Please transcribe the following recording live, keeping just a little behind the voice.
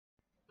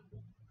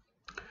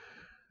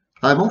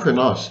I'm often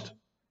asked,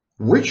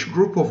 which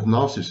group of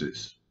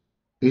narcissists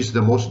is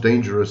the most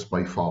dangerous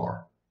by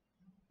far?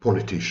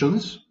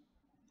 Politicians?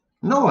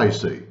 No, I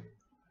say.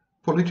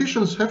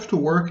 Politicians have to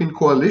work in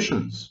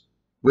coalitions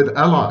with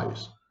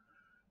allies.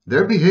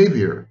 Their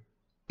behavior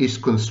is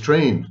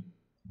constrained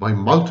by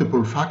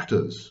multiple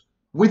factors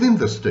within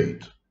the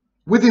state,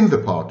 within the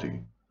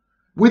party,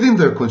 within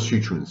their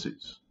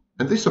constituencies.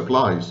 And this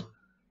applies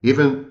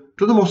even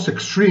to the most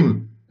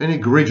extreme and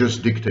egregious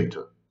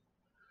dictator.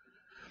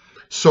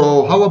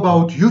 So how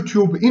about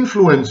YouTube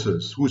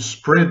influencers who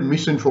spread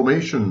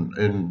misinformation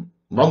and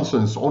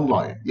nonsense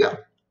online? Yeah,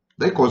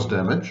 they cause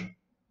damage,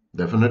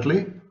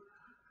 definitely.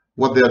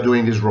 What they are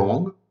doing is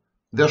wrong.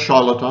 They're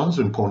charlatans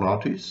and con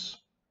artists,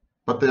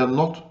 but they are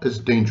not as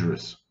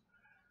dangerous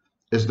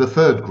as the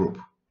third group,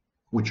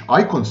 which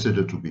I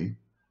consider to be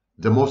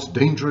the most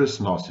dangerous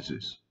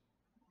narcissists: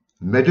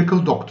 medical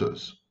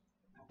doctors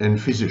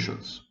and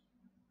physicians.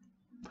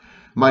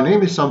 My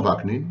name is Sam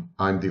Vaknin.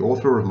 I'm the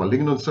author of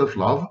Malignant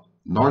Self-Love,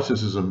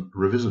 Narcissism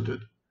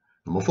Revisited.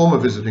 I'm a former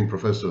visiting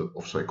professor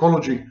of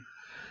psychology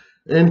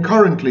and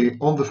currently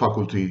on the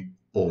faculty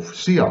of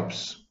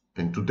CIAPS.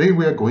 And today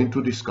we are going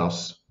to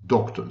discuss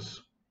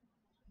doctors.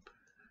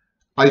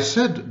 I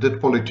said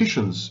that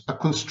politicians are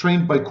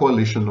constrained by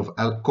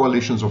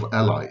coalitions of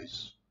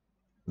allies.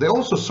 They're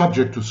also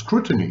subject to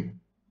scrutiny,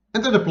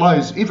 and that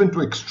applies even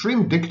to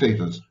extreme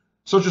dictators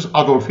such as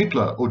Adolf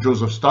Hitler or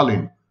Joseph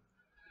Stalin.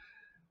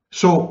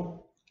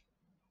 So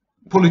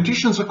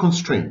politicians are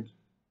constrained.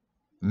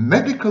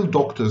 Medical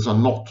doctors are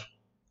not.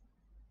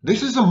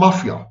 This is a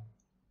mafia,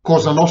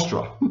 Cosa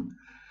Nostra.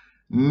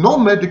 No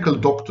medical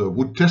doctor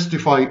would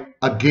testify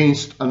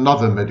against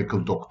another medical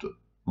doctor.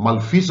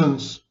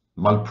 Malfeasance,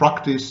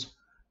 malpractice,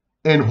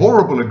 and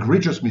horrible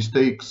egregious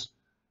mistakes,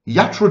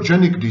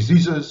 iatrogenic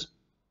diseases,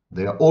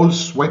 they are all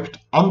swept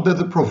under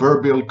the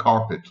proverbial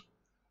carpet.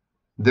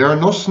 There are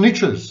no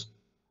snitches.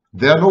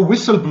 There are no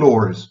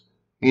whistleblowers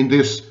in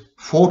this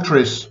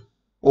fortress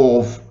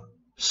of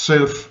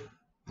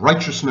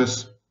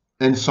self-righteousness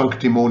and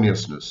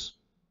sanctimoniousness.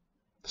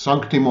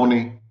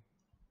 Sanctimony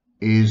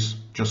is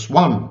just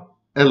one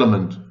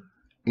element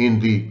in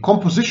the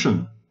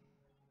composition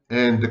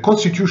and the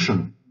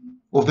constitution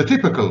of the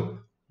typical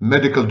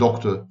medical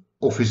doctor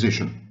or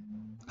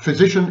physician.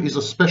 Physician is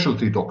a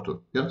specialty doctor,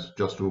 yes,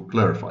 just to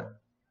clarify.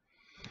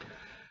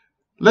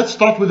 Let's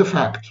start with the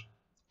fact.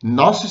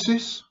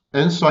 Narcissists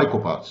and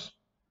psychopaths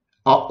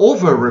are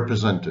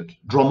overrepresented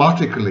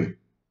dramatically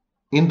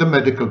in the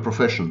medical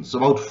professions,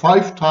 about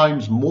 5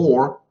 times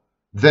more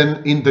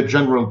than in the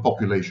general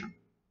population.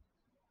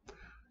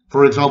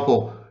 For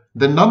example,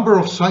 the number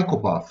of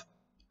psychopaths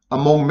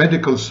among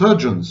medical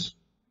surgeons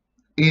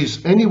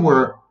is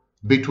anywhere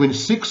between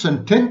 6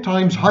 and 10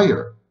 times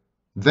higher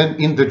than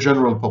in the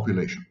general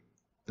population.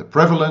 The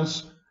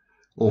prevalence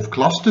of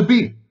cluster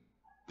B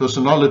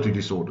personality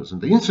disorders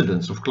and the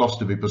incidence of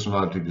cluster B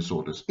personality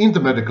disorders in the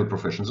medical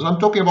professions, and I'm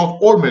talking about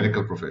all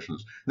medical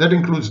professions, that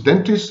includes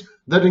dentists,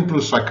 that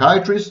includes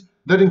psychiatrists,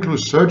 that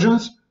includes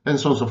surgeons, and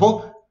so on and so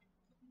forth,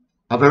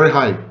 are very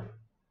high.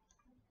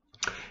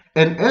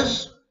 And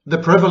as the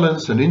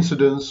prevalence and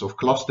incidence of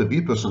cluster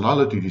B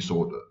personality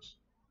disorders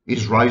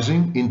is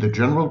rising in the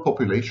general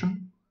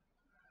population,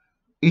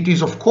 it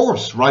is of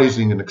course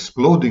rising and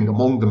exploding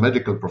among the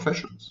medical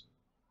professions.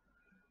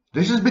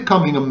 This is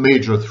becoming a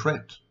major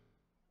threat.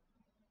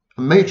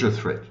 A major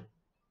threat.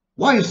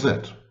 Why is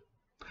that?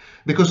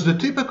 Because the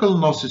typical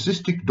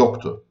narcissistic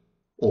doctor,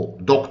 or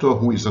doctor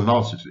who is a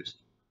narcissist,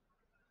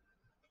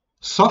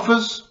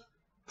 suffers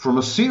from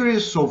a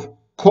series of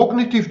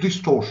cognitive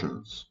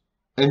distortions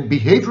and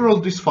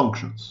behavioral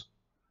dysfunctions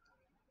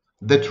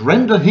that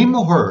render him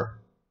or her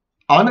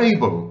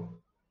unable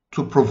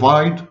to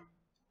provide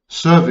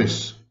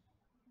service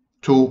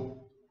to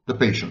the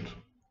patient.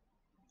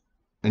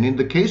 And in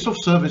the case of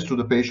service to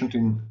the patient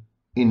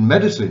in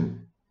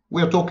medicine,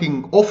 we are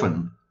talking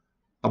often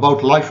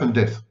about life and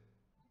death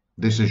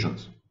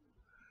decisions.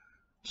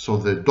 So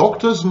the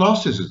doctor's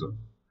narcissism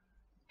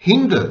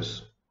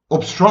hinders,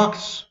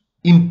 obstructs,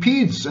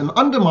 impedes, and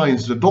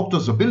undermines the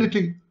doctor's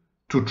ability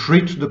to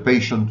treat the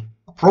patient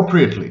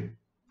appropriately,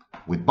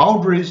 with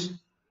boundaries,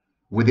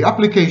 with the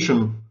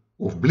application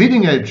of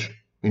bleeding edge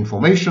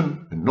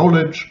information and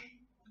knowledge,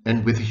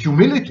 and with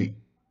humility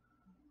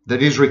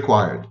that is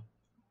required.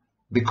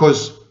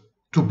 Because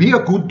to be a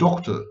good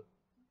doctor,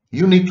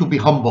 you need to be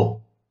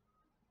humble.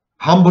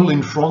 Humble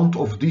in front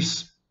of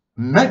this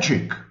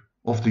magic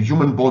of the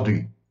human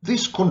body,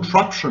 this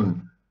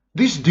contraption,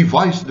 this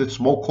device that's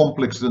more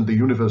complex than the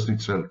universe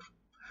itself.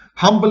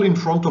 Humble in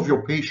front of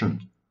your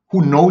patient,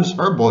 who knows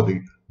her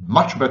body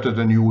much better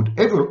than you would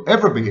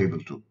ever be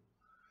able to.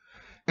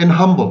 And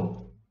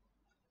humble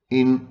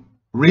in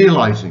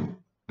realizing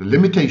the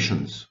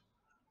limitations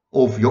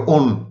of your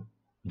own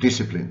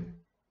discipline.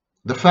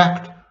 The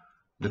fact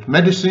that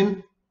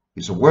medicine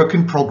is a work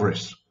in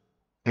progress,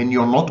 and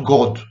you're not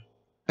God,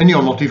 and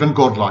you're not even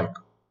godlike.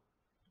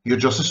 You're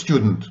just a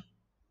student,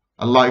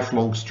 a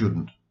lifelong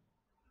student.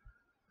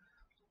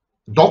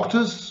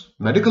 Doctors,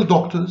 medical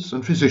doctors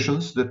and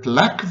physicians that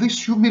lack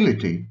this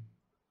humility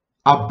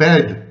are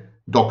bad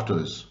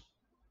doctors.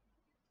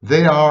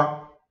 They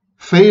are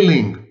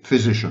failing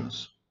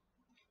physicians.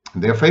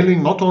 They're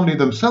failing not only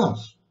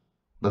themselves,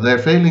 but they're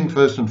failing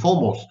first and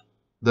foremost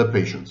their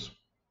patients.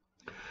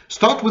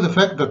 Start with the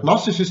fact that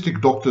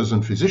narcissistic doctors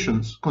and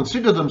physicians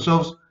consider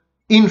themselves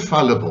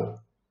infallible.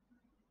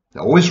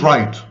 They're always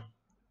right.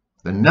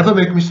 They never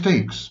make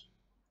mistakes.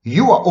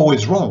 You are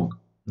always wrong.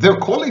 Their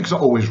colleagues are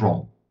always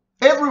wrong.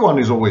 Everyone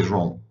is always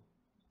wrong.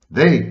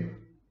 They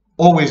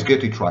always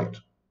get it right.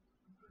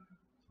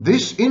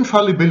 This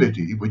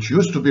infallibility, which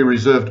used to be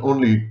reserved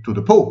only to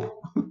the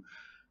Pope,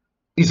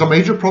 is a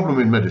major problem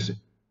in medicine.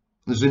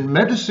 Because in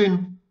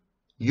medicine,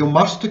 you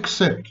must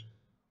accept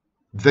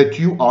that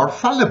you are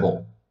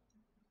fallible,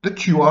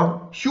 that you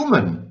are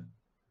human,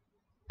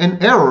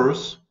 and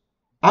errors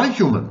are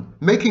human.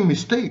 Making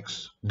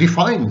mistakes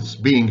defines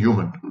being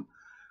human.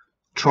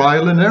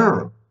 Trial and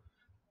error.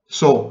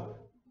 So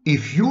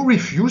if you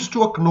refuse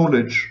to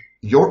acknowledge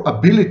your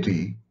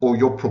ability or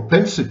your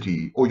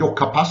propensity or your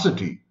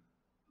capacity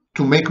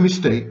to make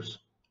mistakes,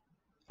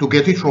 to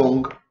get it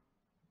wrong,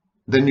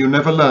 then you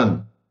never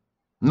learn.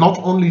 Not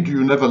only do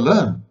you never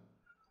learn,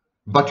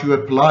 but you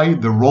apply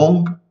the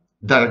wrong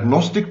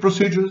diagnostic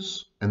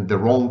procedures and the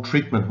wrong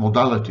treatment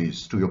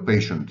modalities to your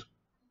patient,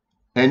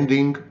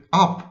 ending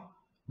up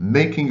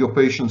making your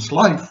patient's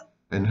life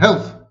and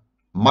health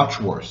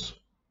much worse.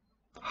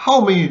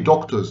 How many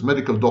doctors,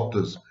 medical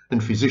doctors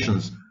and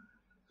physicians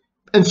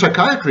and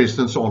psychiatrists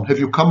and so on have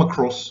you come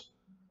across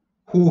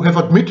who have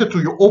admitted to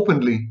you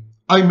openly,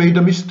 I made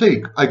a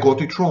mistake, I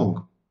got it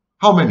wrong?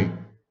 How many?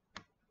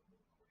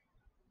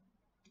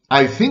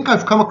 I think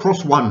I've come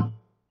across one,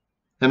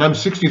 and I'm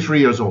 63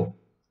 years old,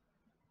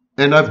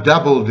 and I've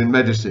dabbled in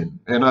medicine,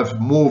 and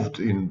I've moved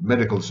in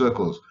medical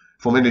circles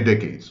for many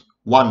decades.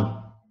 One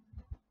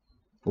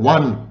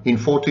in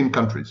 14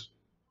 countries.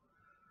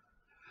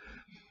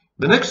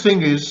 The next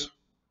thing is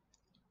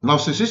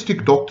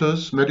narcissistic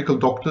doctors, medical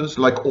doctors,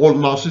 like all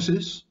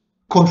narcissists,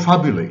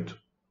 confabulate.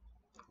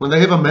 When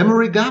they have a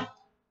memory gap,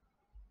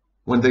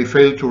 when they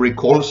fail to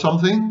recall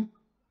something,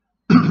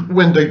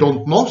 when they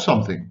don't know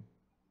something,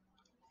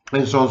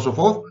 and so on and so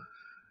forth,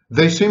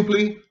 they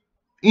simply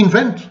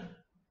invent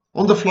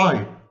on the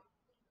fly.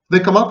 They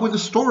come up with a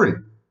story,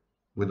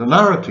 with a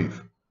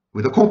narrative,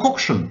 with a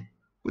concoction,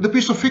 with a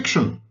piece of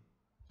fiction,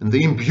 and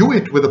they imbue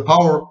it with the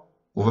power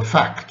of a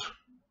fact,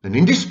 an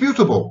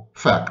indisputable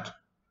fact.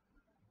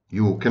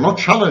 You cannot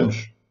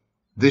challenge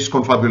this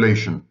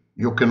confabulation.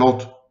 You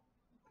cannot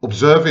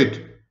observe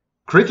it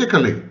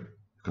critically.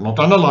 You cannot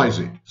analyze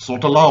it. It's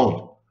not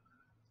allowed.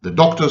 The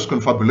doctor's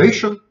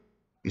confabulation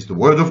is the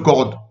word of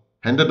God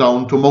handed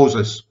down to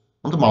Moses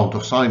on the Mount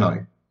of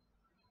Sinai.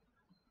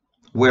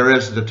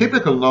 Whereas the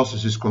typical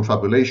narcissist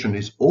confabulation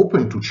is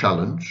open to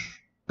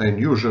challenge and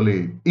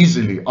usually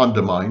easily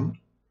undermined,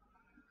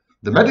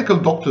 the medical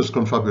doctor's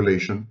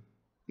confabulation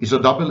is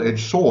a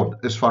double-edged sword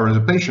as far as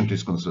the patient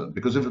is concerned.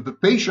 Because if the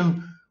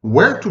patient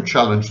were to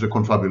challenge the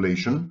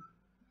confabulation,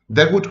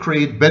 that would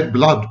create bad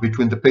blood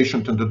between the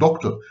patient and the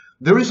doctor.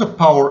 There is a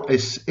power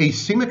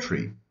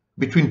asymmetry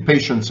between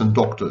patients and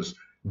doctors.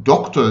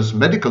 Doctors,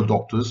 medical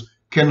doctors,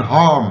 can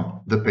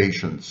harm the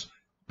patients.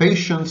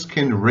 Patients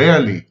can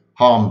rarely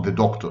harm the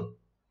doctor,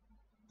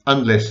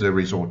 unless they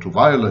resort to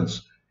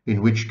violence,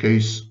 in which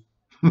case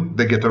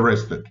they get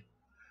arrested.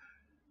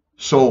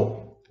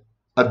 So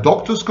a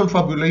doctor's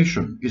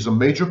confabulation is a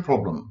major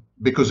problem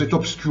because it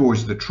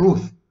obscures the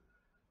truth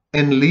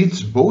and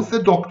leads both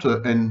the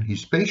doctor and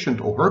his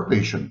patient or her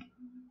patient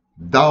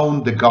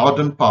down the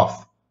garden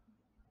path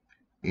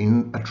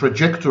in a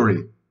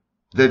trajectory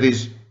that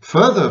is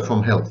further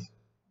from health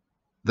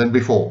than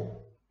before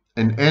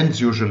and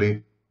ends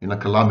usually in a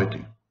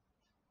calamity.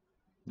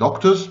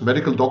 Doctors,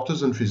 medical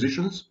doctors and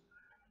physicians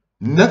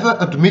never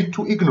admit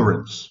to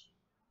ignorance.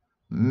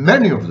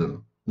 Many of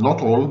them,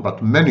 not all,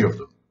 but many of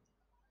them,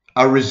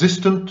 are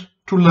resistant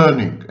to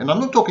learning. And I'm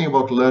not talking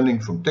about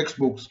learning from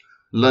textbooks,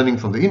 learning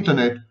from the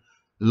internet,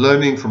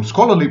 learning from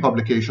scholarly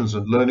publications,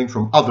 and learning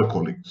from other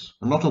colleagues.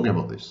 I'm not talking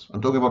about this.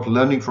 I'm talking about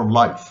learning from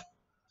life,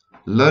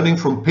 learning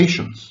from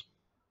patience,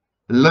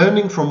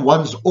 learning from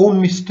one's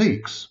own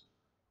mistakes,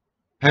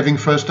 having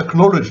first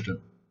acknowledged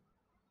them.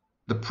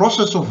 The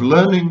process of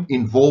learning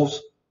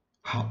involves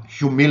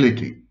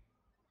humility,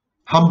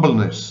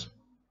 humbleness,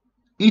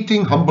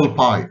 eating humble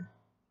pie.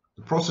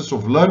 The process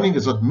of learning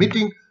is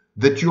admitting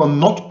that you are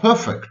not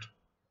perfect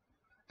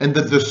and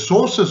that the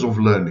sources of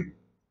learning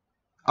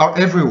are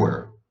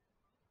everywhere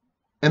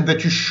and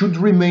that you should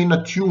remain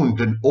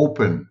attuned and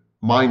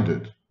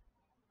open-minded.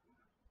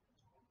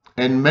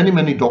 And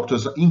many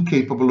doctors are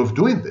incapable of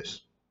doing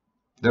this.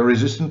 They're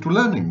resistant to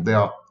learning. They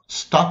are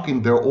stuck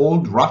in their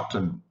old rut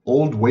and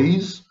old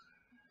ways.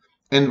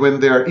 And when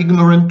they are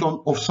ignorant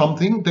of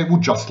something, they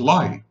would just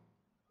lie.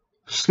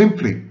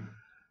 Simply,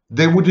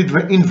 they would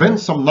invent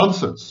some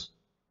nonsense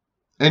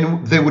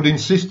and they would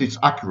insist it's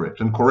accurate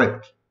and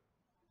correct.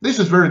 This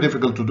is very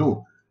difficult to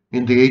do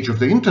in the age of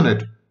the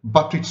internet,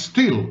 but it's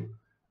still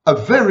a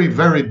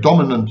very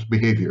dominant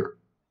behavior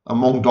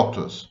among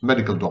doctors,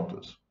 medical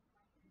doctors,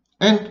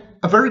 and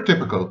a very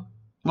typical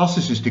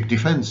narcissistic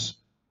defense.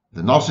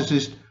 The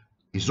narcissist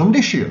is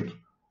omniscient,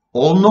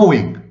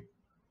 all-knowing.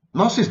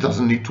 Narcissist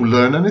doesn't need to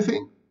learn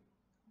anything.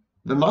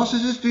 The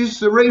narcissist is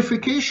the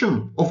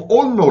reification of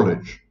all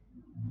knowledge.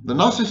 The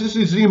narcissist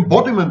is the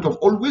embodiment of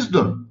all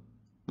wisdom.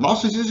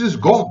 Narcissist is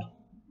God.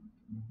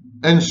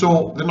 And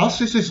so the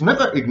narcissist is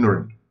never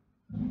ignorant.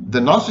 The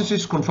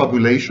narcissist's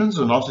confabulations,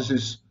 the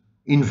narcissist's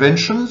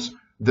inventions,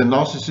 the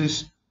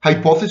narcissist's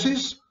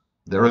hypotheses,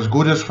 they're as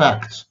good as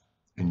facts.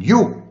 And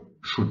you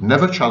should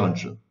never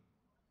challenge them.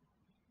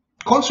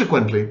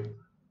 Consequently,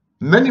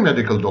 many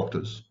medical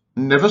doctors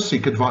never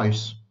seek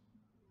advice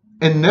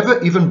and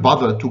never even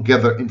bother to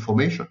gather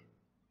information.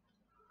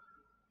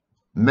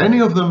 Many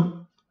of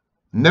them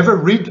never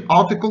read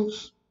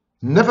articles,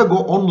 never go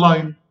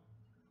online,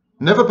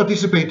 never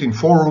participate in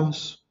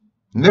forums,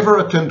 never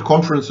attend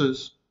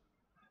conferences,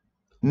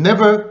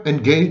 never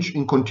engage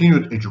in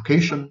continued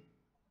education,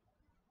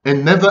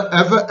 and never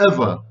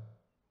ever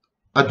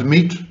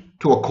admit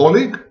to a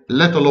colleague,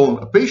 let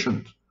alone a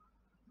patient,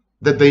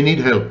 that they need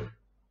help,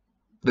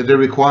 that they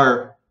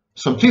require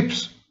some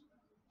tips,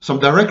 some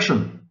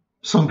direction,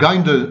 some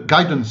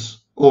guidance,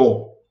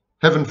 or,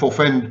 heaven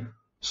forfend,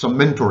 some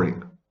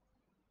mentoring.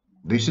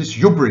 This is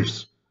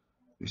hubris,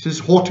 this is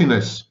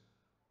haughtiness,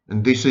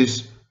 and this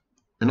is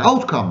an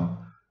outcome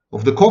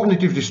of the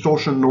cognitive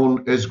distortion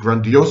known as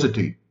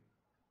grandiosity.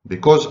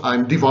 Because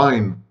I'm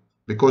divine,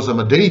 because I'm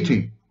a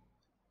deity,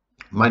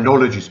 my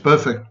knowledge is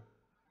perfect,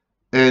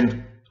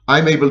 and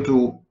I'm able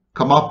to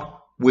come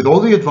up with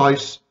all the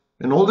advice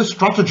and all the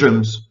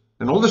stratagems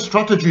and all the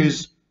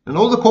strategies and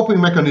all the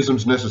coping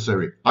mechanisms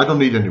necessary. I don't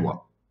need anyone.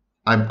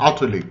 I'm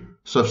utterly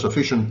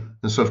self-sufficient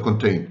and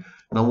self-contained.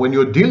 Now, when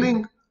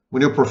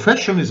your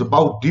profession is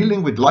about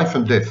dealing with life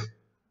and death,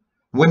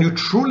 when you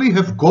truly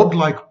have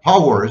godlike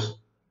powers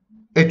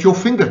at your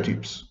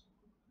fingertips,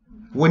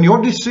 when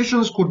your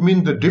decisions could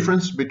mean the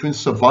difference between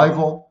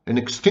survival and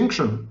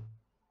extinction,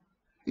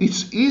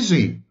 it's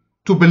easy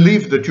to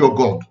believe that you're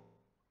God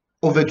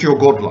or that you're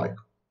godlike.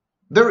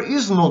 There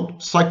is no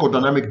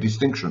psychodynamic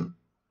distinction,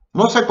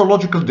 no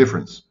psychological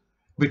difference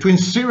between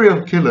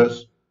serial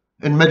killers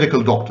and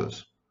medical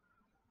doctors.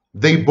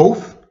 They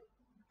both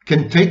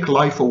can take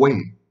life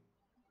away.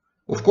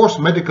 Of course,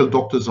 medical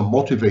doctors are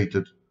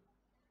motivated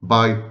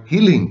by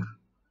healing.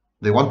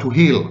 They want to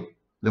heal.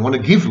 They want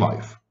to give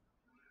life.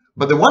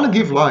 But they want to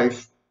give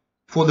life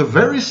for the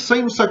very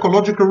same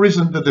psychological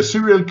reason that the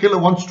serial killer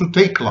wants to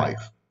take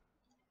life.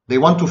 They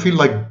want to feel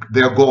like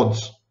they are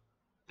gods,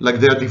 like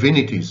they are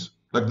divinities,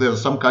 like they are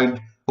some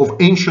kind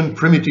of ancient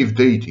primitive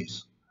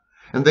deities.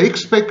 And they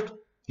expect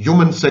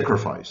human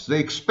sacrifice. They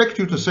expect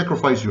you to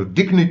sacrifice your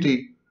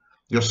dignity,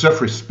 your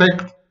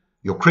self-respect,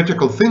 your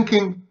critical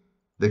thinking.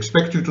 They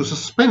expect you to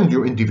suspend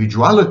your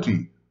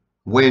individuality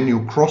when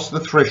you cross the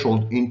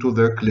threshold into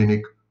their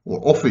clinic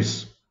or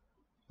office.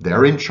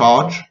 They're in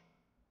charge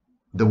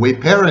the way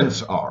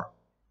parents are,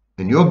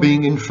 and you're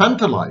being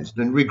infantilized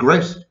and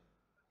regressed.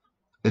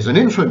 As an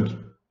infant,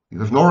 you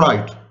have no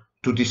right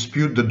to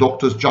dispute the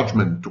doctor's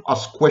judgment, to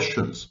ask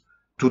questions,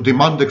 to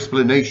demand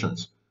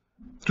explanations,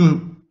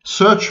 to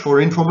search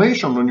for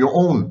information on your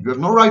own. You have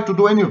no right to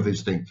do any of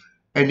these things.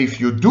 And if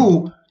you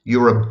do,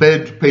 you're a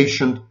bad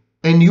patient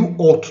and you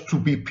ought to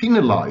be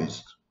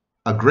penalized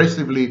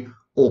aggressively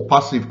or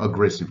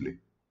passive-aggressively.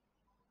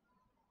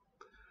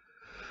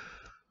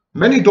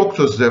 Many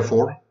doctors,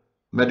 therefore,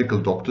 medical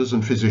doctors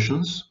and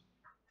physicians,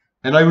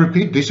 and I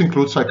repeat, this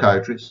includes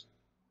psychiatrists,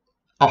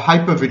 are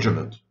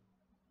hypervigilant.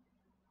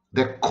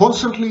 They're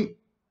constantly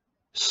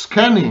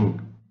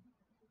scanning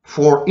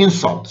for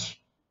insults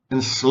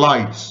and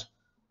slights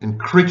and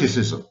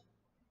criticism.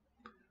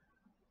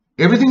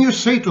 Everything you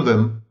say to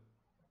them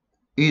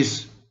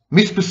is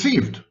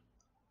misperceived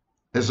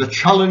as a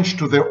challenge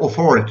to their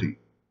authority,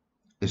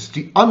 as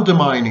the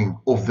undermining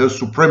of their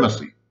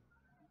supremacy,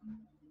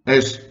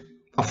 as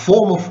a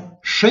form of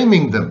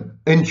shaming them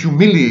and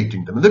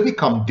humiliating them. And they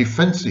become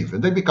defensive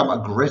and they become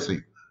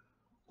aggressive.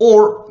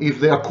 Or if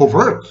they are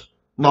covert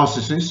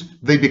narcissists,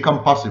 they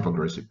become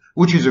passive-aggressive,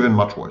 which is even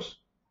much worse.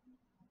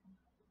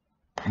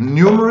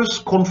 Numerous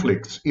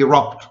conflicts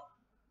erupt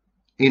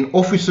in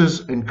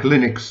offices and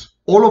clinics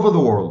all over the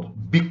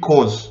world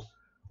because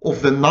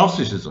of the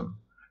narcissism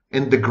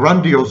and the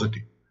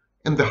grandiosity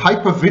and the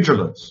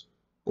hypervigilance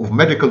of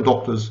medical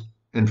doctors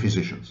and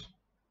physicians.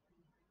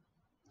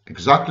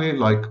 Exactly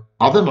like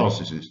other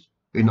narcissists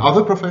in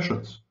other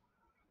professions.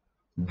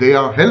 They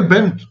are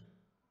hell-bent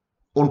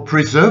on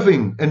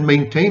preserving and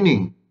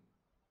maintaining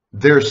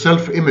their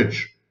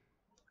self-image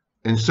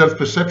and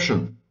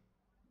self-perception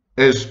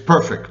as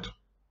perfect,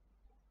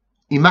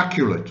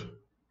 immaculate,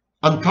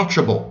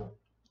 untouchable,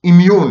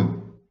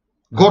 immune,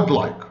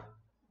 godlike.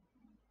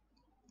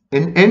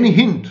 And any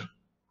hint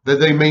that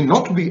they may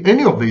not be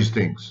any of these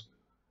things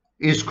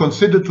is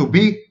considered to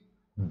be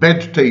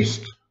bad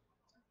taste,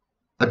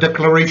 a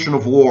declaration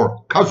of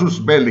war, casus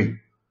belli.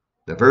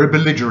 They're very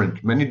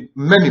belligerent. Many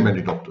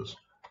doctors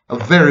are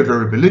very,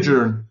 very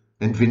belligerent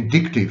and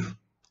vindictive.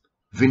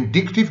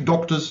 Vindictive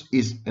doctors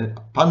is a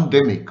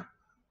pandemic.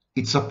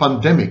 It's a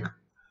pandemic.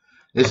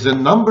 as the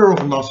number of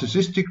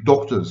narcissistic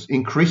doctors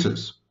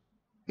increases,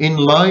 in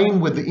line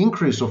with the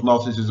increase of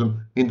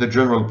narcissism in the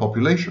general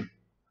population,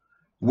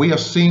 we are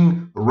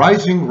seeing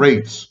rising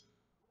rates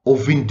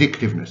of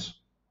vindictiveness.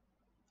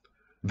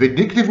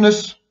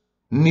 Vindictiveness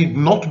need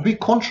not be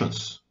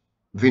conscious.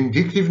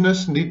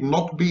 Vindictiveness need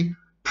not be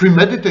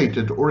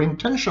premeditated or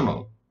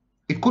intentional.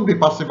 It could be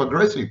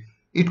passive-aggressive.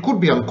 It could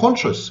be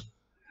unconscious.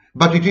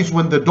 But it is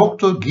when the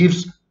doctor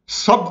gives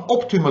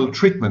suboptimal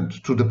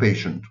treatment to the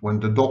patient, when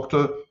the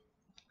doctor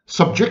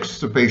subjects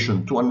the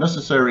patient to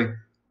unnecessary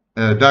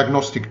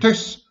diagnostic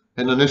tests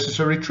and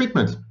unnecessary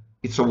treatments.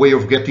 It's a way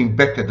of getting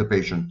back at the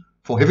patient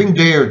for having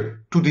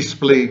dared to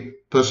display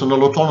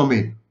personal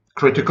autonomy,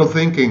 critical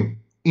thinking,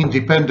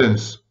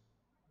 independence,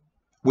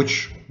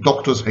 which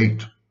doctors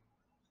hate,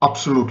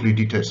 absolutely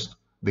detest,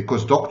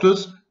 because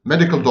doctors,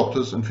 medical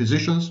doctors and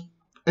physicians,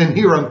 and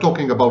here I'm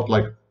talking about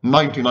like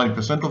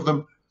 99% of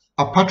them,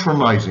 are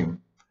patronizing.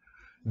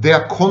 They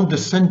are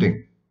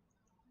condescending.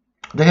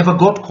 They have a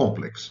God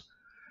complex.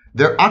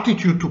 Their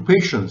attitude to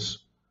patients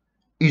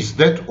is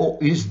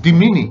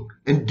demeaning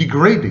and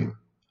degrading.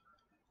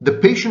 The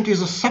patient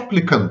is a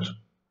supplicant,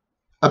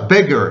 a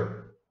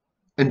beggar,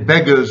 and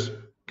beggars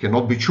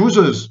cannot be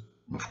choosers,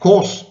 of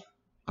course,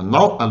 are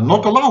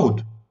not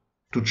allowed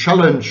to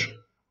challenge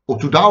or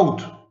to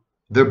doubt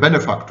their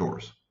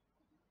benefactors,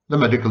 the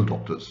medical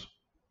doctors.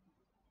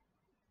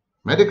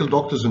 Medical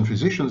doctors and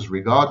physicians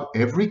regard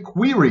every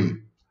query,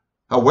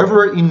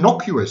 however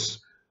innocuous,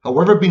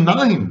 however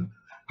benign,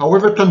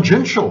 however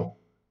tangential,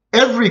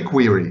 every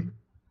query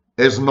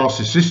as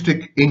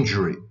narcissistic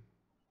injury,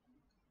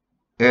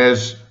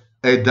 as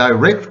a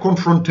direct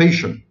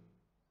confrontation,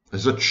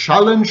 as a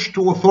challenge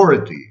to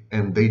authority,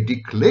 and they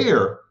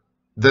declare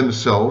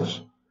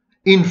themselves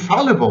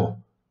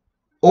infallible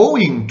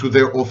owing to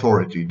their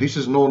authority. This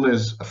is known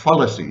as a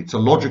fallacy. It's a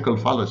logical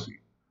fallacy.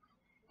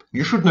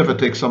 You should never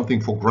take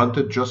something for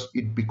granted just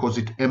because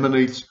it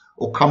emanates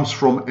or comes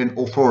from an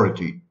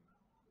authority.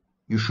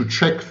 You should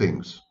check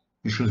things.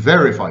 You should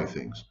verify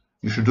things.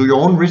 You should do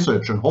your own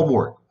research and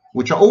homework,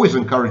 which I always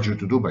encourage you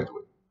to do, by the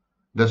way.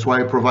 That's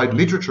why I provide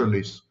literature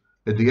lists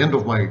at the end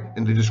of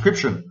in the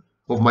description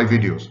of my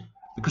videos,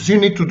 because you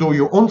need to do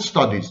your own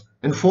studies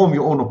and form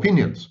your own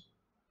opinions.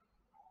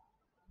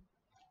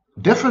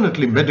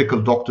 Definitely medical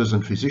doctors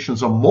and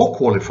physicians are more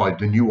qualified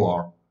than you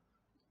are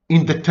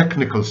in the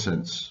technical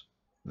sense.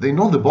 They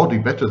know the body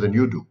better than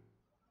you do.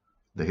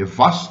 They have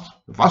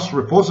vast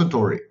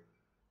repository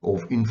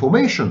of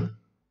information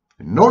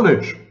and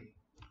knowledge,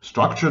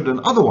 structured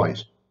and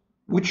otherwise,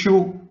 which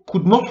you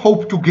could not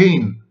hope to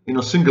gain in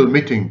a single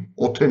meeting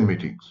or 10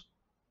 meetings.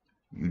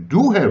 You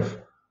do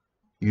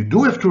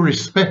have to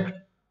respect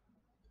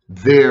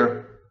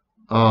their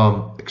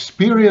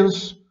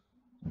experience,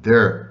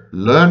 their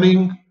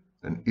learning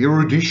and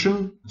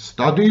erudition,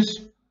 studies.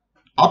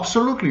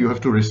 Absolutely, you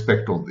have to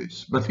respect all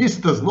this. But this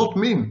does not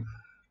mean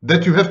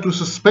that you have to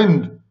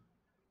suspend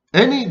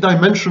any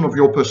dimension of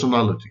your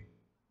personality.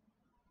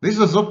 This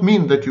does not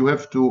mean that you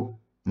have to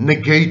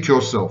negate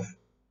yourself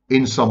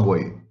in some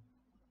way.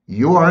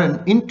 You are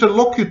an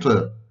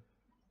interlocutor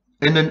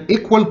and an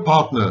equal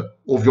partner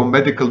of your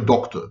medical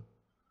doctor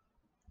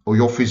or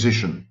your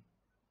physician.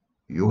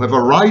 You have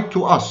a right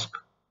to ask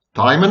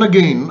time and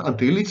again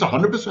until it's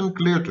 100%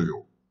 clear to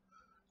you.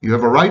 You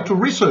have a right to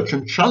research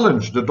and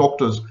challenge the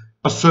doctor's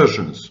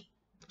assertions,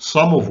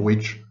 some of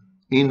which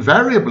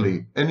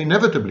invariably and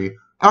inevitably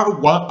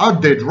are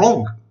dead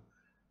wrong.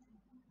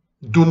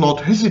 Do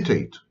not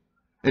hesitate.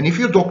 And if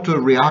your doctor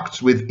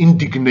reacts with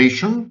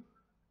indignation,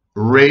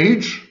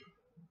 rage,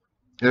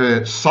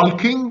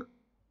 sulking,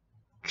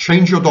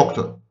 change your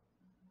doctor.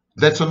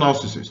 That's a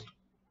narcissist.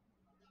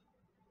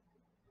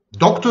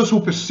 Doctors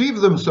who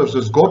perceive themselves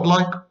as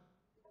godlike,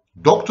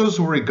 doctors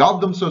who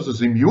regard themselves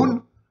as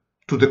immune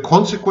to the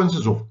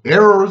consequences of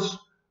errors,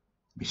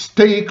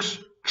 mistakes,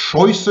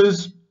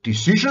 choices,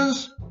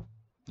 decisions,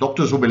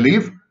 doctors who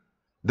believe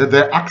that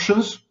their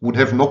actions would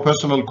have no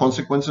personal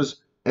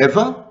consequences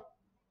ever,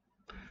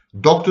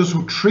 doctors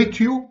who treat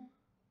you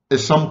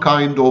as some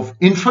kind of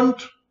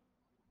infant,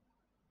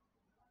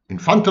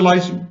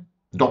 infantilizing,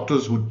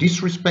 doctors who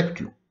disrespect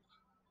you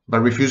by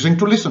refusing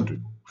to listen to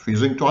you,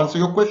 refusing to answer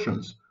your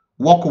questions.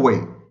 Walk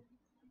away.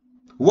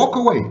 Walk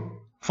away.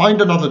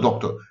 Find another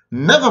doctor.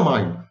 Never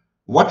mind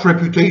what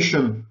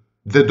reputation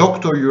the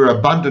doctor you're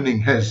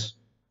abandoning has.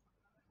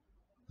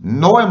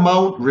 No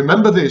amount,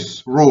 remember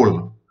this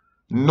rule,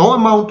 no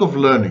amount of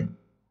learning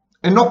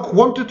and no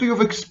quantity of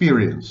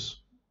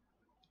experience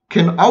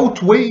can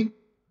outweigh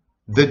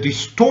the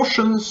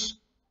distortions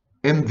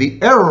and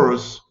the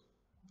errors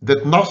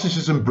that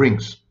narcissism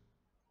brings.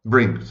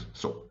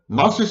 So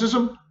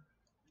narcissism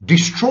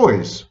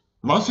destroys.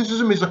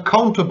 Narcissism is a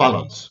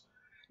counterbalance.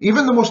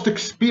 Even the most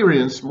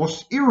experienced,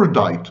 most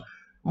erudite,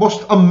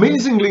 most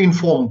amazingly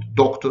informed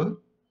doctor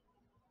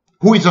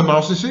who is a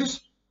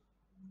narcissist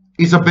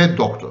is a bad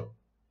doctor.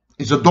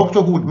 Is a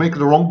doctor who would make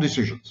the wrong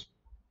decisions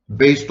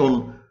based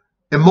on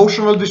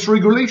emotional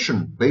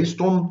dysregulation,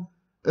 based on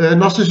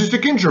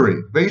narcissistic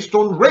injury, based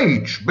on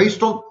rage,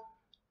 based on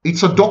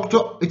It's a doctor,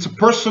 it's a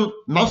person.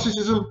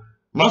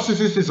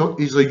 Narcissist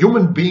is a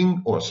human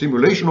being, or a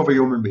simulation of a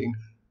human being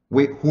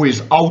who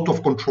is out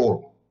of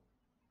control.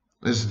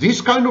 It's this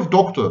kind of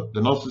doctor,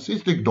 the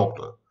narcissistic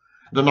doctor,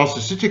 the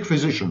narcissistic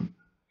physician,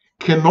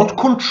 cannot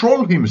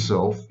control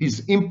himself,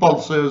 his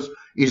impulses,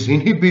 his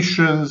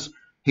inhibitions,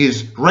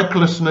 his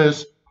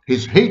recklessness,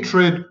 his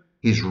hatred,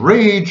 his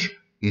rage,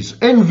 his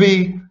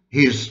envy,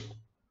 his...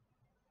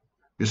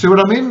 You see what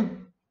I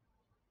mean?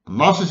 A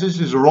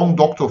narcissist is the wrong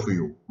doctor for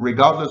you,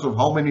 regardless of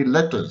how many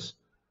letters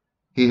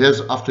he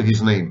has after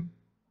his name,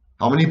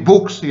 how many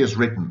books he has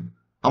written,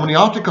 how many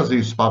articles he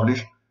has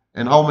published,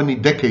 and how many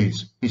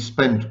decades he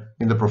spent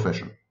in the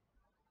profession.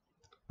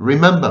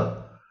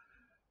 Remember,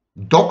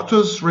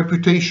 doctors'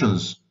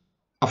 reputations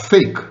are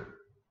fake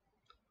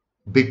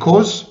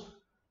because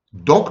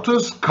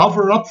doctors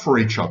cover up for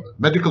each other.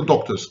 Medical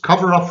doctors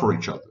cover up for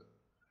each other.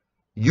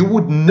 You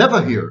would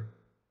never hear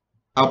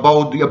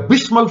about the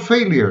abysmal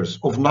failures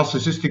of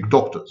narcissistic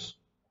doctors,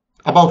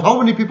 about how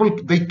many people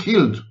they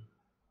killed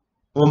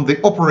on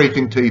the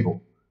operating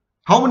table,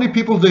 how many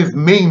people they've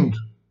maimed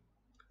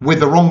with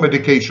the wrong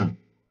medication,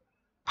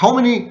 how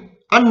many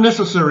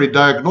unnecessary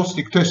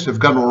diagnostic tests have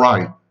gone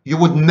awry. You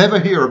would never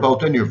hear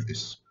about any of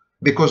this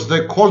because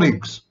their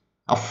colleagues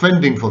are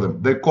fending for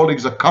them. Their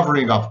colleagues are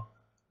covering up.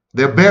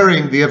 They're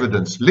burying the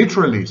evidence,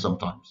 literally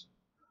sometimes.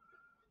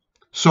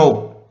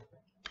 So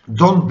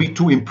don't be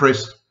too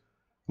impressed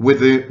with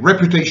the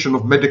reputation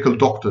of medical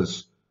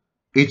doctors.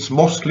 It's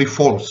mostly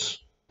false.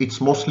 It's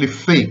mostly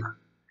fake.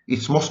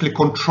 It's mostly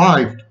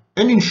contrived.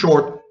 And in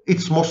short,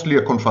 it's mostly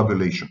a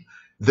confabulation.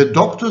 The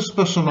doctor's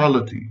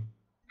personality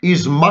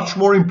is much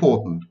more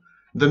important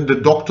than the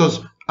doctor's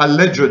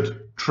alleged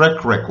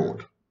track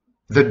record,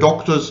 the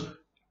doctor's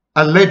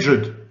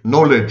alleged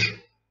knowledge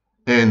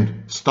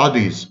and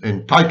studies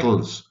and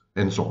titles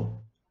and so on.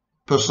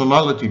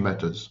 Personality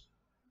matters.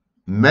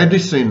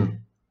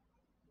 Medicine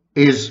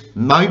is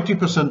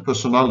 90%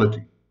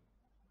 personality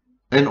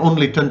and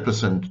only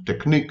 10%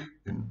 technique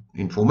and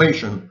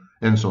information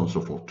and so on and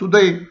so forth.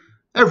 Today,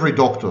 every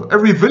doctor,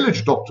 every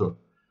village doctor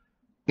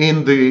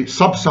in the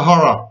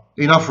sub-Sahara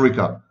in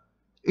Africa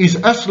is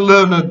as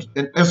learned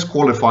and as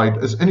qualified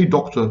as any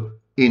doctor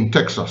in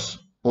Texas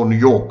or New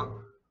York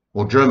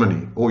or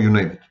Germany or you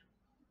name it.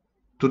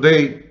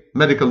 Today,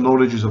 medical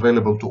knowledge is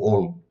available to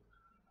all.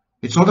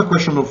 It's not a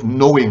question of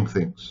knowing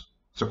things.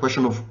 It's a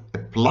question of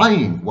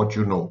applying what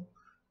you know,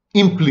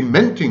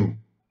 implementing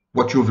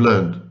what you've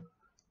learned.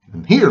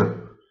 And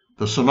here,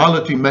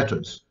 personality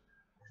matters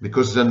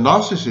because the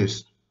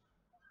narcissist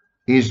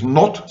is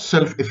not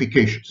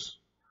self-efficacious.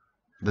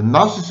 The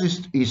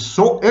narcissist is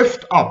so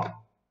effed up,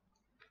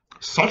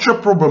 such a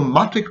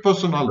problematic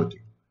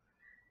personality,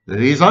 that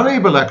he is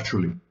unable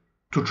actually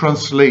to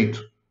translate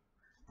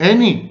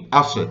any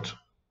asset,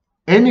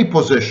 any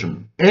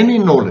possession, any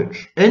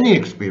knowledge, any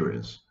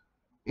experience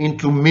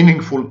into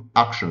meaningful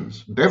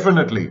actions.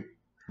 Definitely,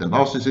 the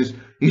narcissist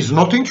is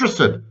not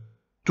interested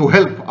to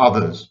help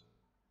others,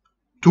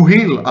 to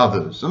heal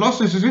others. The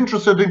narcissist is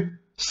interested in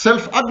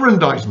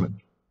self-aggrandizement.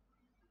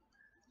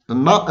 The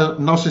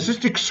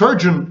narcissistic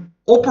surgeon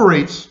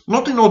operates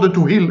not in order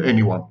to heal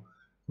anyone,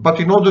 but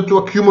in order to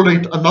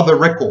accumulate another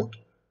record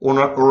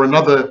or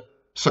another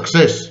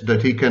success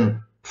that he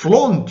can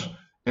flaunt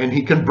and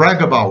he can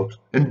brag about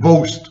and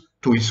boast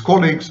to his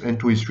colleagues and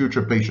to his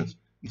future patients.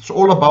 It's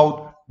all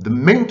about the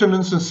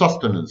maintenance and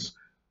sustenance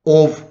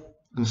of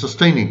and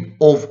sustaining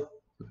of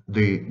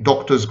the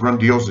doctor's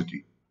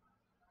grandiosity.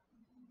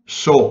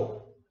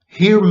 So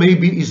here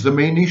maybe is the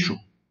main issue.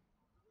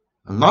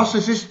 A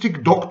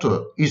narcissistic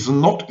doctor is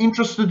not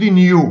interested in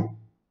you,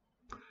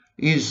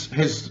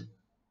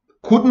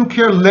 couldn't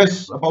care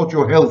less about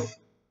your health.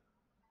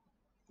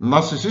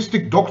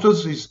 Narcissistic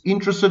doctors is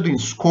interested in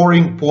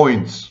scoring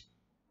points,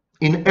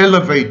 in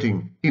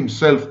elevating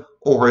himself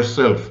or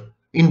herself,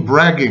 in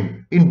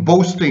bragging, in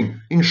boasting,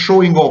 in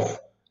showing off.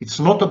 It's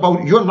not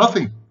about, you're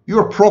nothing,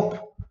 you're a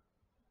prop.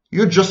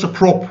 You're just a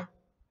prop.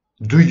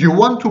 Do you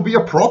want to be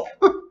a prop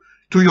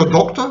to your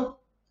doctor?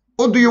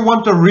 Or do you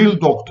want a real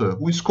doctor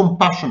who is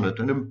compassionate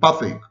and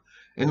empathic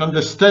and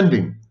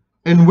understanding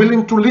and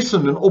willing to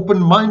listen and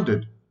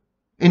open-minded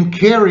and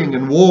caring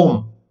and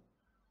warm?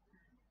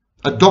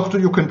 A doctor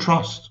you can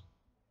trust.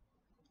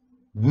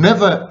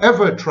 Never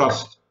ever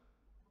trust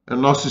a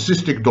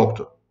narcissistic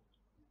doctor,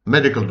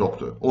 medical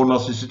doctor, or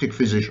narcissistic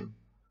physician.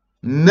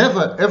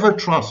 Never ever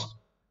trust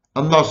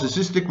a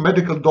narcissistic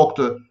medical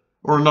doctor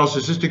or a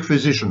narcissistic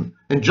physician.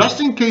 And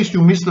just in case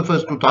you missed the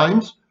first two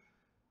times,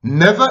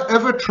 never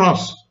ever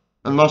trust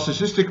a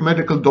narcissistic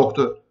medical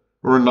doctor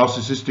or a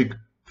narcissistic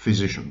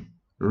physician.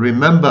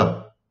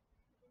 Remember,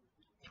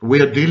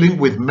 we are dealing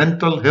with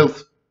mental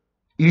health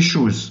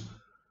issues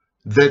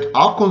that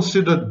are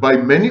considered by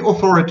many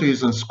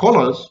authorities and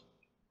scholars,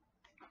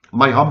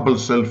 my humble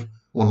self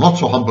or not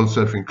so humble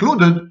self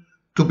included,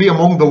 to be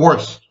among the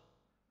worst.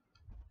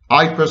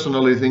 I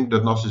personally think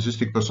that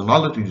narcissistic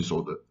personality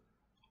disorder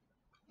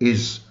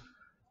is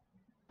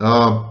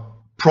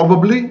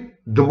probably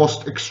the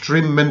most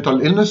extreme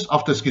mental illness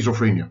after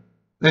schizophrenia.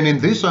 And in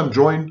this I'm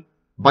joined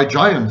by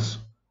giants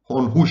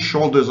on whose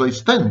shoulders I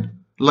stand,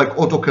 like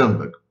Otto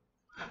Kernberg.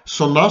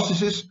 So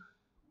narcissists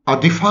are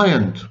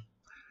defiant.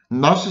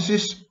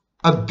 Narcissists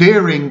are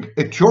daring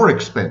at your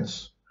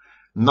expense.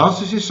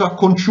 Narcissists are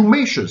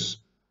contumacious.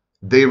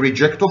 They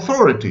reject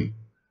authority.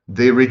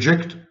 They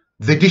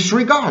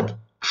disregard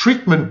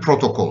treatment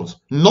protocols.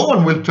 No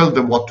one will tell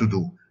them what to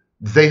do.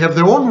 They have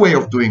their own way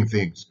of doing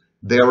things.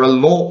 They are a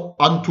law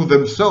unto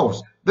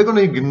themselves. They're going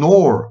to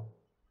ignore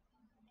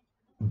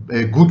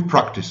good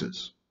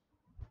practices.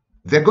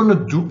 They're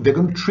going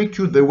to treat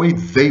you the way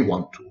they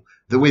want to,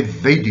 the way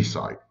they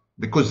decide,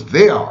 because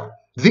they are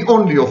the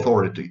only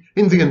authority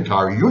in the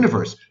entire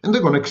universe, and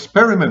they're going to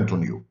experiment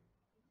on you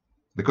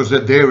because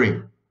they're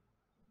daring.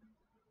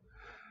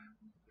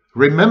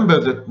 Remember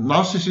that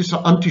narcissists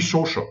are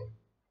antisocial.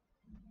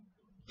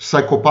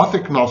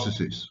 Psychopathic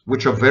narcissists,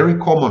 which are very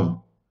common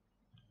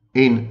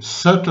in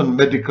certain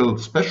medical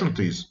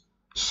specialties,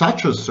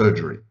 such as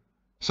surgery,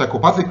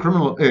 psychopathic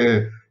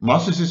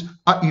narcissists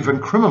are even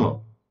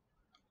criminal.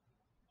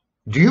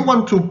 Do you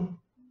want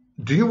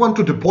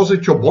to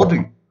deposit your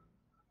body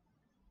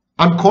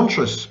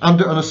unconscious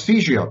under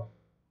anesthesia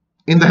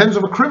in the hands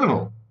of a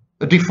criminal,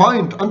 a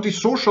defiant,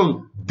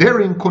 antisocial,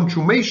 daring,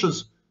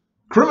 contumacious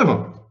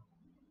criminal?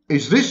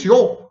 Is this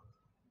your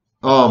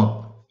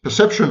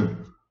perception?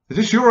 Is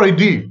this your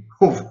idea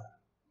of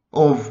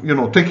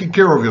taking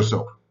care of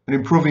yourself and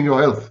improving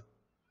your health?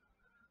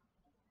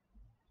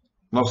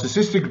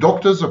 Narcissistic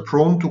doctors are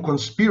prone to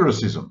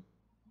conspiracism,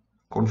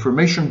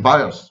 confirmation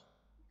bias,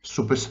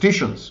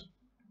 superstitions.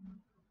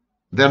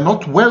 They're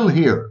not well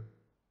here.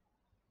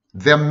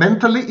 They're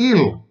mentally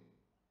ill.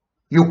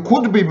 You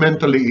could be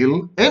mentally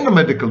ill and a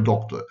medical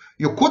doctor.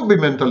 You could be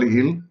mentally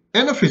ill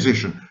and a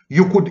physician.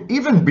 You could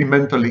even be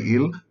mentally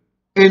ill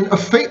and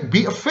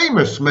be a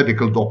famous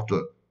medical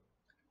doctor,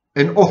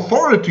 an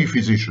authority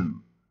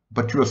physician,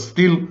 but you are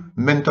still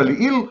mentally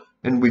ill,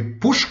 and when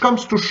push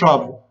comes to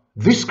shove,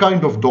 this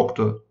kind of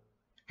doctor,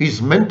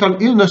 his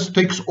mental illness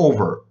takes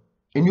over,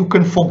 and you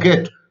can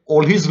forget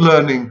all his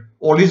learning,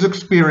 all his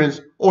experience,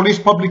 all his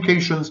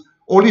publications,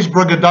 all his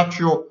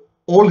braggadocio,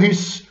 all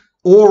his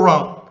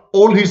aura,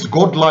 all his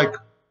godlike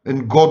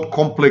and god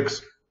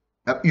complex.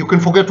 You can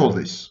forget all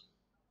this.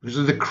 This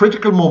is the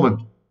critical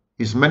moment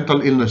his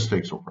mental illness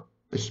takes over,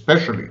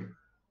 especially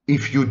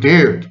if you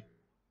dared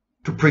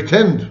to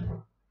pretend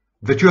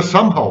that you're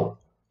somehow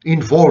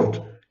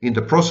involved in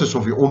the process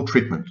of your own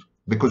treatment,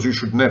 because you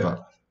should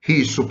never.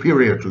 He is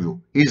superior to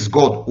you. He is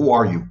God. Who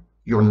are you?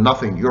 You're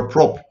nothing. You're a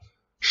prop.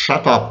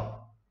 Shut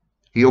up.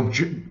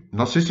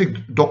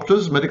 Narcissistic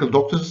doctors, medical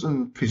doctors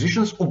and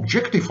physicians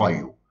objectify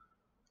you.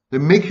 They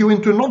make you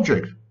into an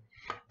object.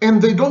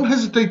 And they don't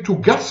hesitate to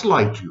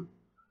gaslight you.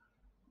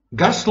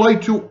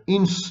 Gaslight you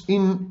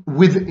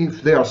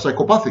if they are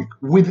psychopathic,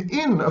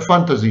 within a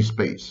fantasy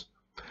space,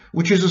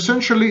 which is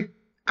essentially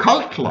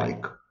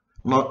cult-like.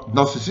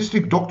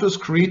 Narcissistic doctors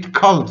create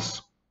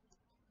cults,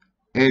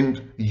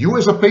 and you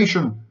as a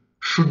patient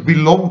should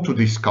belong to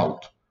this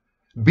cult.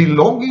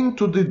 Belonging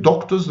to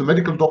the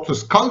medical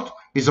doctor's cult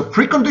is a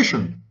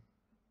precondition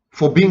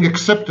for being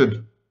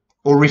accepted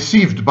or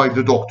received by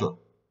the doctor.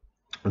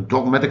 A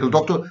medical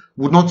doctor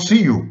would not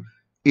see you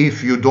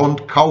if you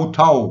don't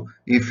kowtow,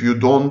 if you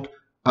don't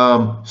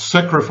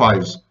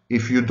sacrifice,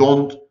 if you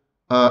don't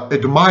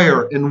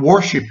admire and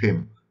worship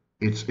him.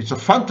 It's a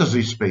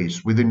fantasy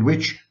space within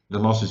which the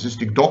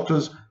narcissistic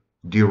doctor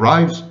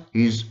derives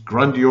his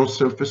grandiose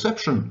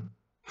self-perception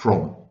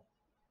from.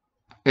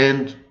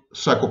 And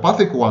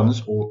psychopathic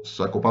ones, or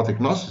psychopathic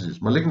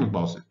narcissists, malignant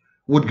narcissists,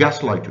 would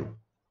gaslight you.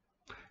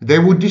 They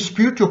would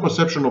dispute your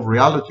perception of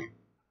reality.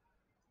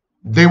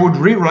 They would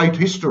rewrite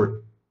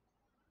history.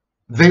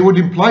 They would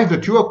imply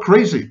that you are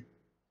crazy,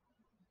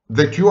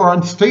 that you are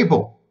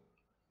unstable.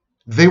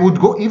 They would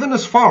go even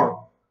as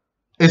far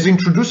as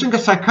introducing a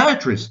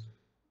psychiatrist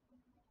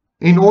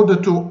in order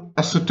to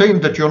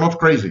ascertain that you're not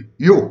crazy,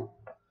 you.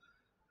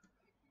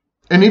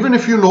 And even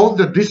if you know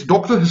that this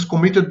doctor has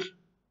committed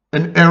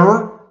an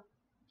error,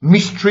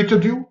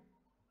 mistreated you,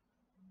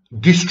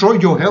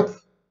 destroyed your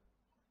health,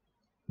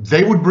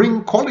 they would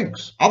bring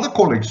other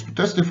colleagues to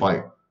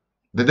testify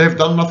that they've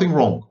done nothing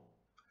wrong.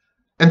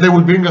 And they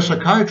will bring a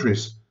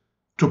psychiatrist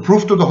to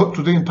prove to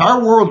the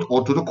entire world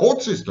or to the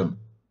court system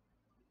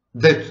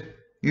that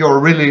you're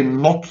really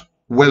not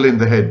well in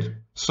the head.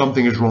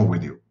 Something is wrong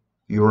with you.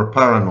 You're a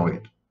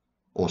paranoid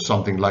or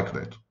something like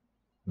that.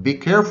 Be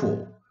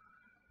careful.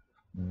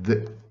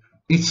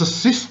 It's a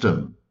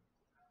system.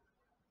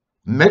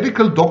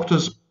 Medical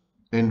doctors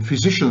and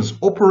physicians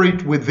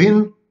operate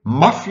within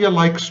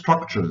mafia-like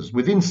structures,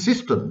 within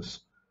systems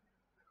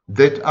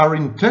that are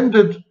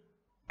intended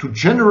to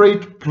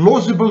generate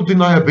plausible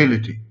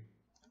deniability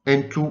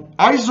and to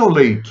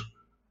isolate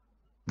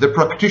the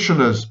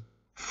practitioners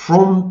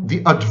from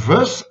the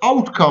adverse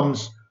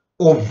outcomes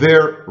of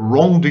their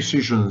wrong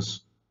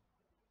decisions,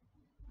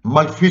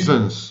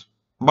 malfeasance,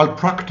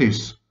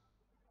 malpractice,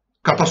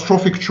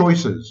 catastrophic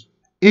choices,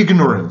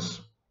 ignorance.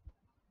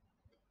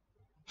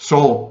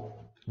 So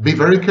be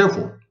very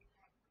careful.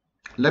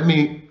 Let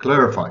me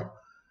clarify.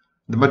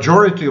 The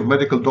majority of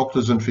medical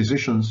doctors and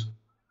physicians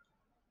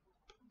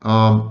you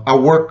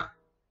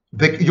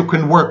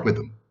can work with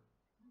them.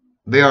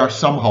 They are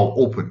somehow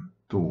open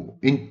to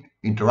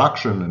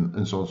interaction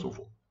and so on and so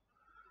forth.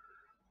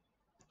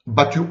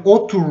 But you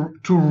ought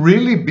to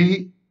really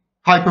be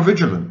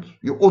hypervigilant.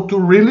 You ought to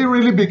really,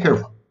 really be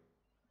careful.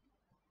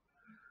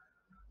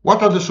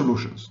 What are the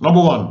solutions?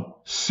 Number one,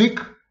 seek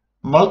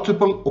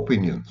multiple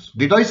opinions.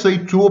 Did I say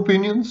 2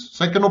 opinions?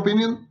 Second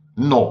opinion?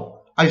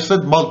 No, I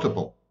said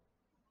multiple.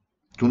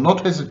 Do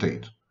not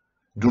hesitate.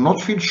 Do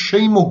not feel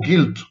shame or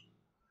guilt.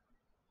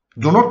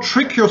 Do not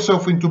trick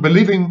yourself into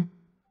believing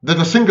that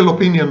a single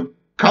opinion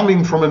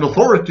coming from an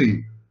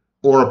authority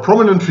or a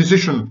prominent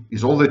physician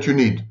is all that you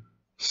need.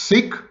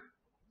 Seek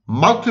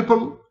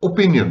multiple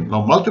opinion.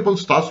 Now, multiple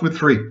starts with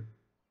 3.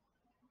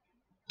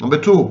 Number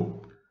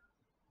 2,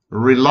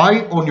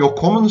 rely on your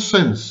common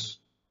sense,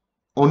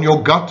 on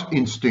your gut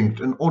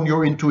instinct, and on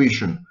your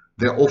intuition.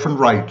 They're often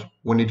right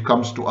when it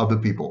comes to other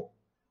people.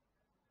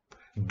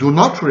 Do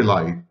not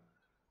rely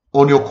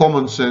on your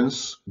common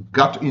sense,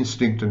 gut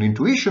instinct, and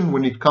intuition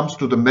when it comes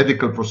to the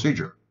medical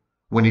procedure,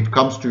 when it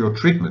comes to your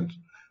treatment,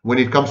 when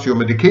it comes to your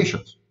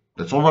medications.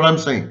 That's not what I'm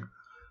saying.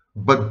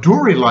 But do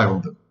rely on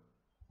them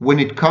when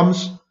it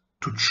comes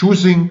to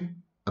choosing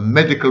a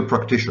medical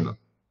practitioner,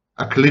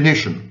 a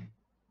clinician.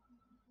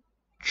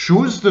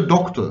 Choose the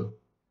doctor,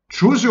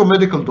 choose your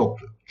medical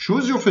doctor,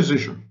 choose your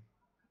physician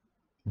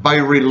by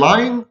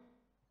relying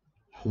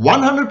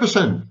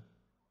 100%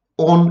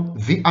 on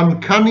the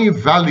uncanny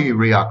valley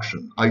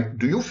reaction.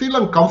 Do you feel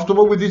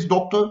uncomfortable with this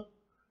doctor?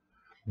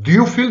 Do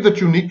you feel that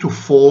you need to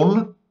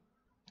fawn?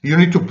 You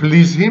need to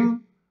please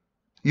him?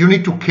 You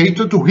need to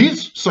cater to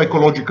his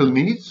psychological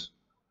needs?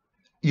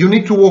 You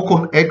need to walk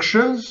on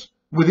eggshells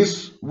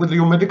with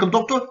your medical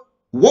doctor?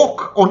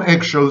 Walk on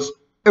eggshells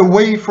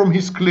away from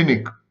his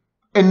clinic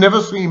and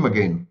never see him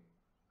again.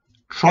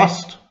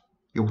 Trust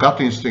your gut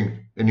instinct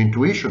and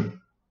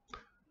intuition.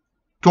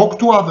 Talk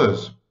to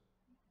others.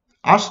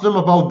 Ask them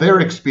about their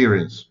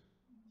experience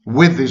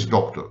with this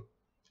doctor,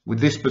 with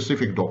this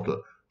specific doctor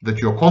that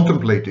you're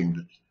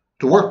contemplating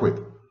to work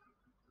with.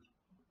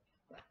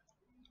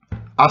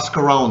 Ask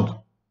around.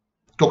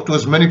 Talk to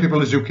as many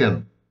people as you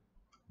can.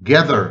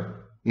 Gather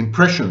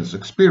impressions,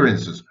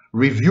 experiences,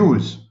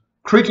 reviews,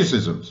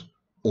 criticisms,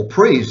 or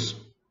praise.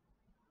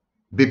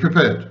 Be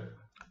prepared.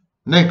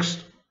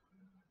 Next,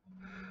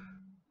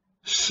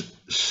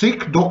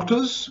 seek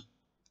doctors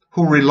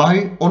who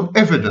rely on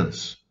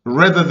evidence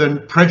rather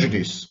than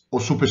prejudice or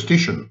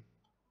superstition,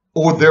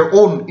 or their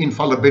own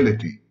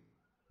infallibility,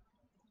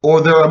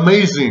 or their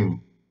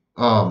amazing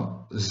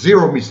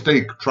zero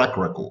mistake track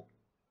record.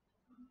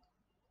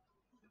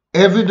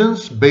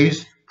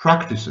 Evidence-based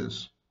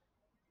practices.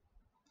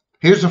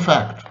 Here's a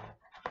fact.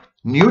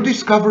 New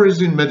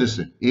discoveries in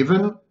medicine,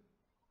 even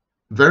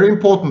very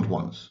important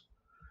ones,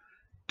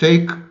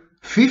 take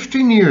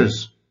 15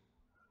 years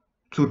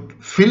to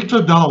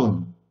filter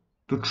down,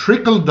 to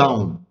trickle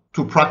down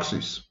to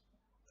praxis.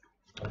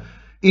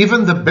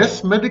 Even the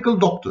best medical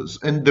doctors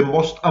and the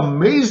most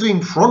amazing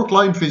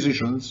frontline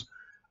physicians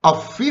are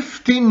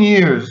 15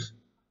 years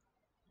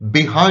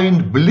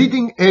behind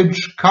bleeding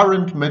edge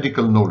current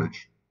medical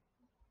knowledge.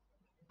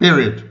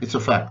 Period. It's a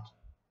fact.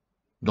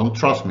 Don't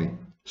trust me.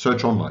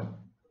 Search online.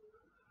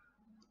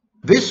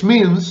 This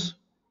means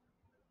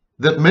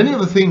that many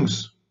of the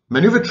things,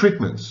 many of the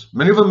treatments,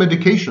 many of the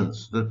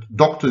medications that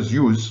doctors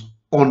use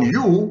on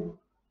you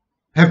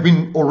have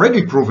been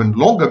already proven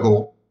long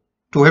ago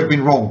to have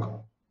been wrong,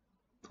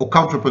 or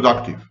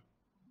counterproductive,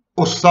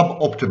 or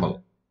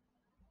suboptimal.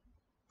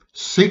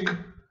 Seek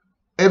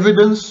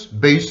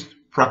evidence-based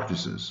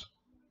practices.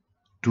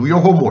 Do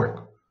your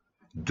homework.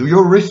 Do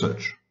your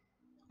research.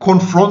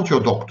 Confront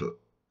your doctor.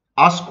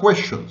 Ask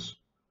questions.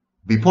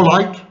 Be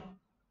polite,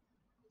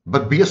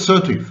 but be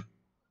assertive.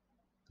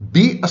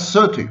 Be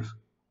assertive.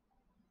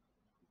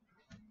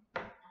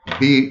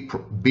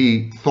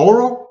 Be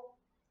thorough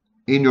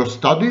in your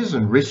studies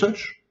and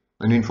research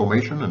and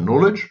information and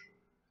knowledge.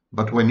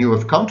 But when you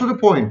have come to the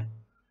point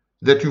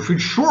that you feel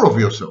sure of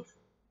yourself,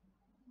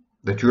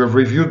 that you have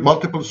reviewed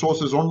multiple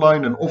sources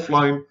online and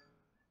offline,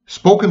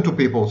 spoken to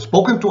people,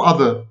 spoken to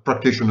other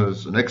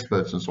practitioners and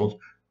experts and so on,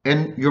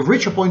 and you've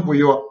reached a point where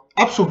you are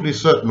absolutely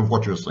certain of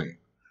what you're saying,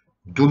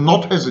 do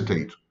not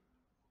hesitate,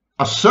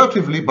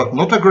 assertively but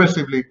not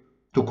aggressively,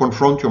 to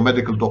confront your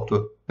medical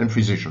doctor and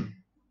physician.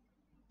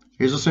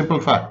 Here's a simple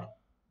fact.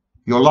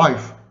 Your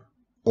life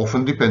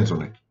often depends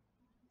on it.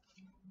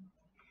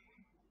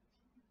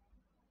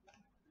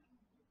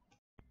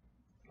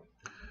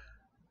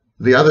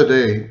 The other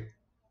day,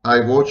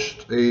 I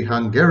watched a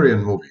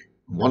Hungarian movie,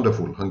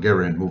 wonderful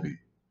Hungarian movie,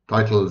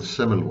 titled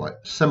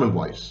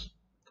Semmelweis.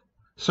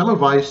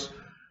 Semmelweis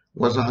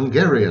was a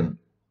Hungarian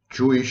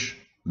Jewish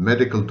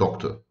medical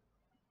doctor.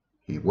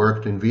 He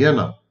worked in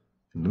Vienna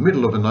in the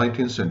middle of the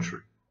 19th century.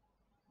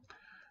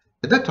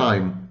 At that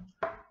time,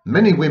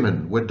 many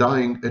women were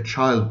dying at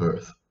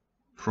childbirth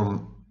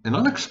from an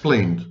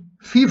unexplained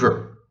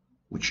fever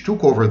which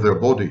took over their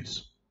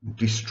bodies,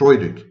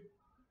 destroyed it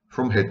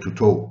from head to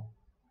toe.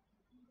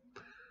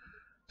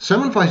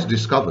 Semmelweis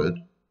discovered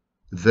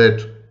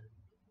that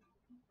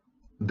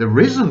the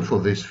reason for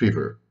this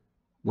fever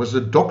was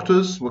that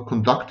doctors were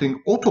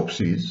conducting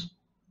autopsies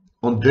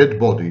on dead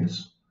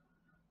bodies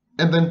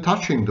and then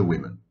touching the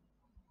women.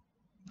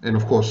 And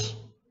of course,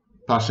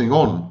 passing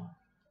on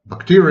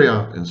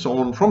bacteria and so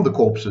on from the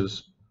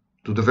corpses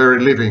to the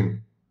very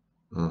living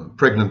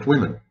pregnant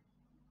women.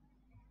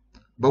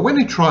 But when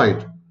he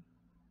tried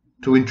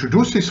to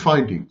introduce his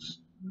findings,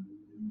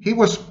 he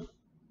was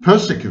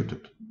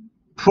persecuted,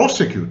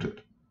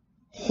 prosecuted,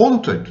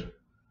 haunted,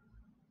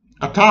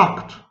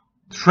 attacked,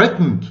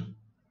 threatened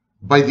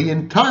by the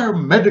entire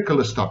medical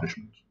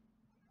establishment.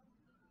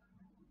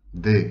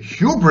 The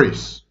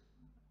hubris,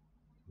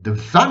 the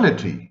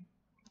vanity,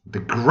 the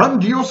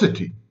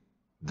grandiosity,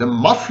 the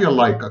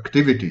mafia-like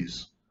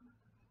activities,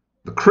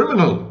 the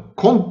criminal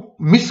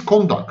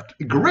misconduct,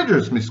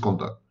 egregious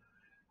misconduct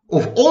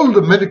of all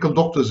the medical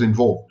doctors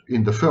involved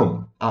in the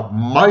film are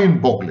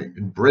mind-boggling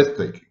and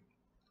breathtaking.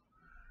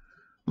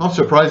 Not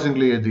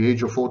surprisingly, at the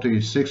age of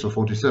 46 or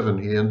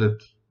 47, he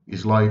ended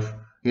his life.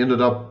 He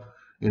ended up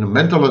in a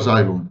mental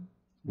asylum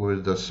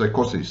with a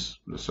psychosis,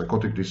 a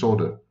psychotic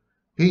disorder.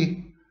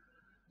 He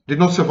did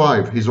not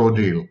survive his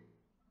ordeal.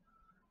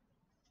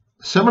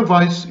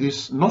 Semmelweis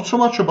is not so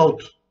much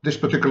about this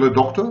particular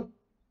doctor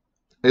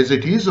as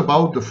it is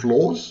about the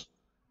flaws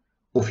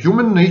of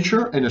human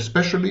nature and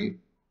especially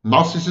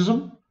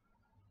narcissism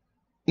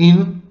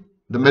in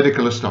the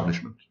medical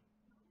establishment.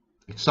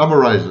 It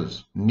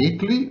summarizes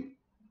neatly,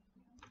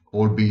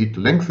 albeit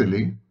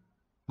lengthily,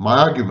 my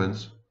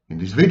arguments in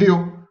this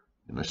video,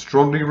 and I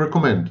strongly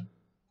recommend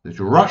that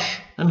you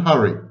rush and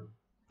hurry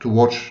to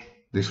watch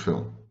this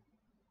film.